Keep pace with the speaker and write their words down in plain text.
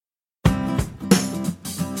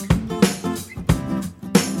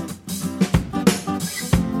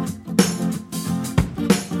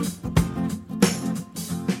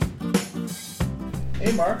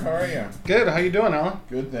Mark. How are you? Good. How you doing, Alan?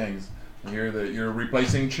 Good, thanks. I hear that you're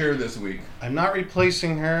replacing Cheer this week. I'm not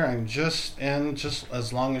replacing her. I'm just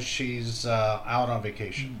as long as she's out on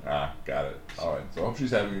vacation. Ah, got it. All right. So I hope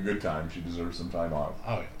she's having a good time. She deserves some time off.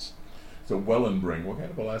 Oh, yes. So Wellenbring, what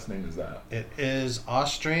kind of a last name is that? It is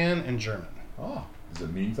Austrian and German. Oh, does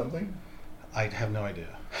it mean something? I have no idea.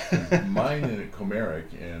 Mine in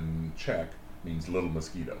Komaric in Czech means little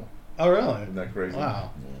mosquito. Oh, really? Isn't that crazy?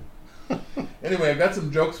 Wow. Yeah. Anyway, I've got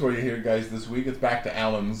some jokes for you here, guys, this week. It's back to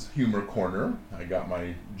Alan's Humor Corner. I got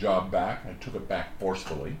my job back. I took it back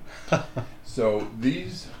forcefully. So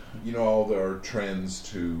these, all there are trends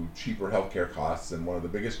to cheaper healthcare costs, and one of the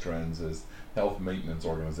biggest trends is Health Maintenance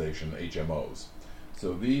Organization, HMOs.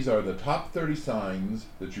 So these are the top 30 signs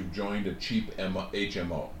that you've joined a cheap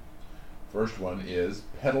HMO. First one is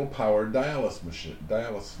pedal-powered dialysis machine.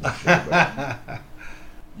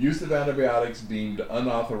 Use of antibiotics deemed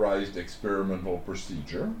unauthorized experimental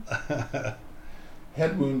procedure.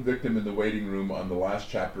 Head wound victim in the waiting room on the last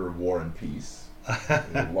chapter of War and Peace.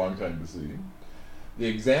 A long time to see. The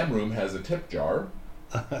exam room has a tip jar.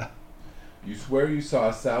 You swear you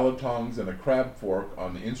saw salad tongs and a crab fork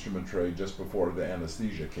on the instrument tray just before the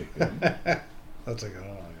anesthesia kicked in. That's a good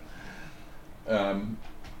one.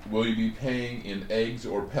 Will you be paying in eggs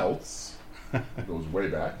or pelts? Goes way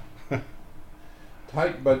back.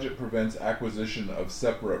 Tight budget prevents acquisition of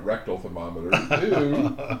separate rectal thermometers.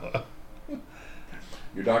 Ew.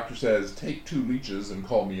 Your doctor says, take 2 leeches and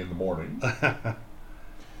call me in the morning.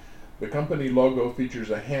 The company logo features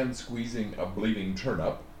a hand squeezing a bleeding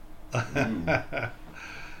turnip. Tongue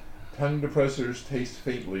depressors taste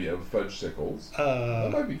faintly of fudge sickles.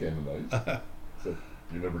 That might be kind of nice. So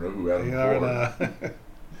you never know who had them before.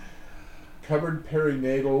 Covered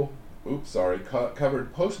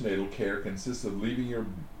postnatal care consists of leaving your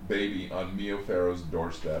baby on Mia Farrow's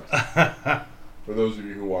doorstep. For those of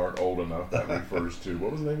you who aren't old enough, that refers to,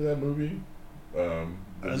 what was the name of that movie?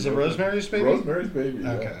 Is it Rosemary's Baby? Rosemary's Baby,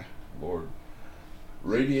 okay. Yeah. Lord.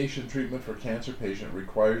 Radiation treatment for cancer patient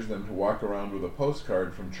requires them to walk around with a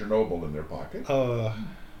postcard from Chernobyl in their pocket.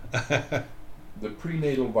 The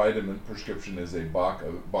prenatal vitamin prescription is a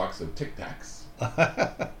box of Tic Tacs.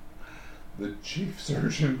 The chief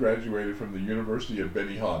surgeon graduated from the University of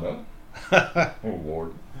Benihana. Oh,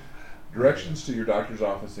 Lord. Directions to your doctor's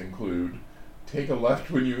office include, take a left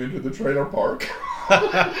when you enter the trailer park.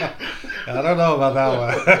 I don't know about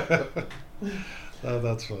that one. Oh,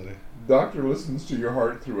 that's funny. Doctor listens to your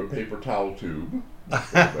heart through a paper towel tube.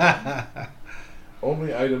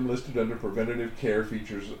 Only item listed under preventative care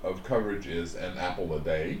features of coverage is an apple a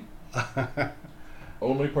day.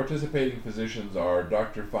 Only participating physicians are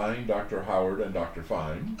Dr. Fine, Dr. Howard, and Dr.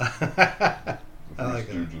 Fine. I like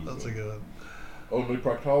it. That's a good one. Only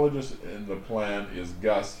proctologist in the plan is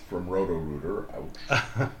Gus from Roto-Rooter. Ouch.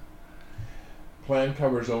 Plan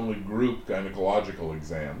covers only group gynecological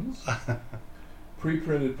exams.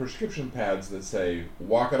 Pre-printed prescription pads that say,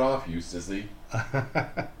 walk it off, you sissy.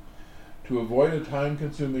 To avoid a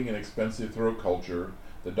time-consuming and expensive throat culture,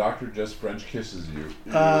 the doctor just French kisses you.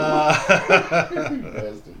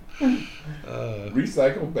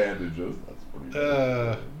 Recycled bandages. That's pretty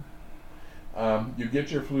good. You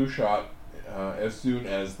get your flu shot as soon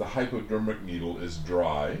as the hypodermic needle is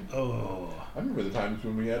dry. Oh. I remember the times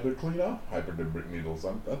when we had to clean off hypodermic needles.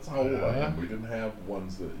 That's how old I am. We didn't have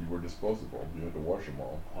ones that were disposable. You had to wash them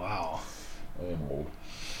all. Wow. I am old.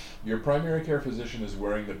 Your primary care physician is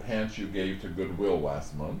wearing the pants you gave to Goodwill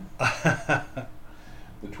last month.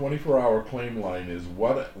 The 24-hour claim line is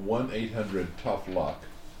 1-800-TOUGH-LUCK.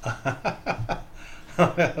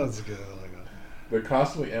 That's good. I like that. The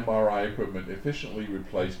costly MRI equipment efficiently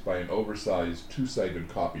replaced by an oversized 2-sided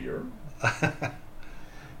copier.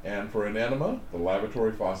 And for an enema, the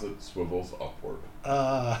lavatory faucet swivels upward.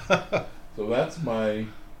 So that's my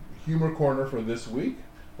humor corner for this week.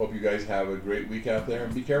 Hope you guys have a great week out there,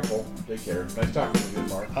 and be careful. Take care. Nice talking with you,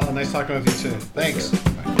 Mark. Nice talking with you too. Thanks.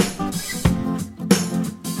 Bye.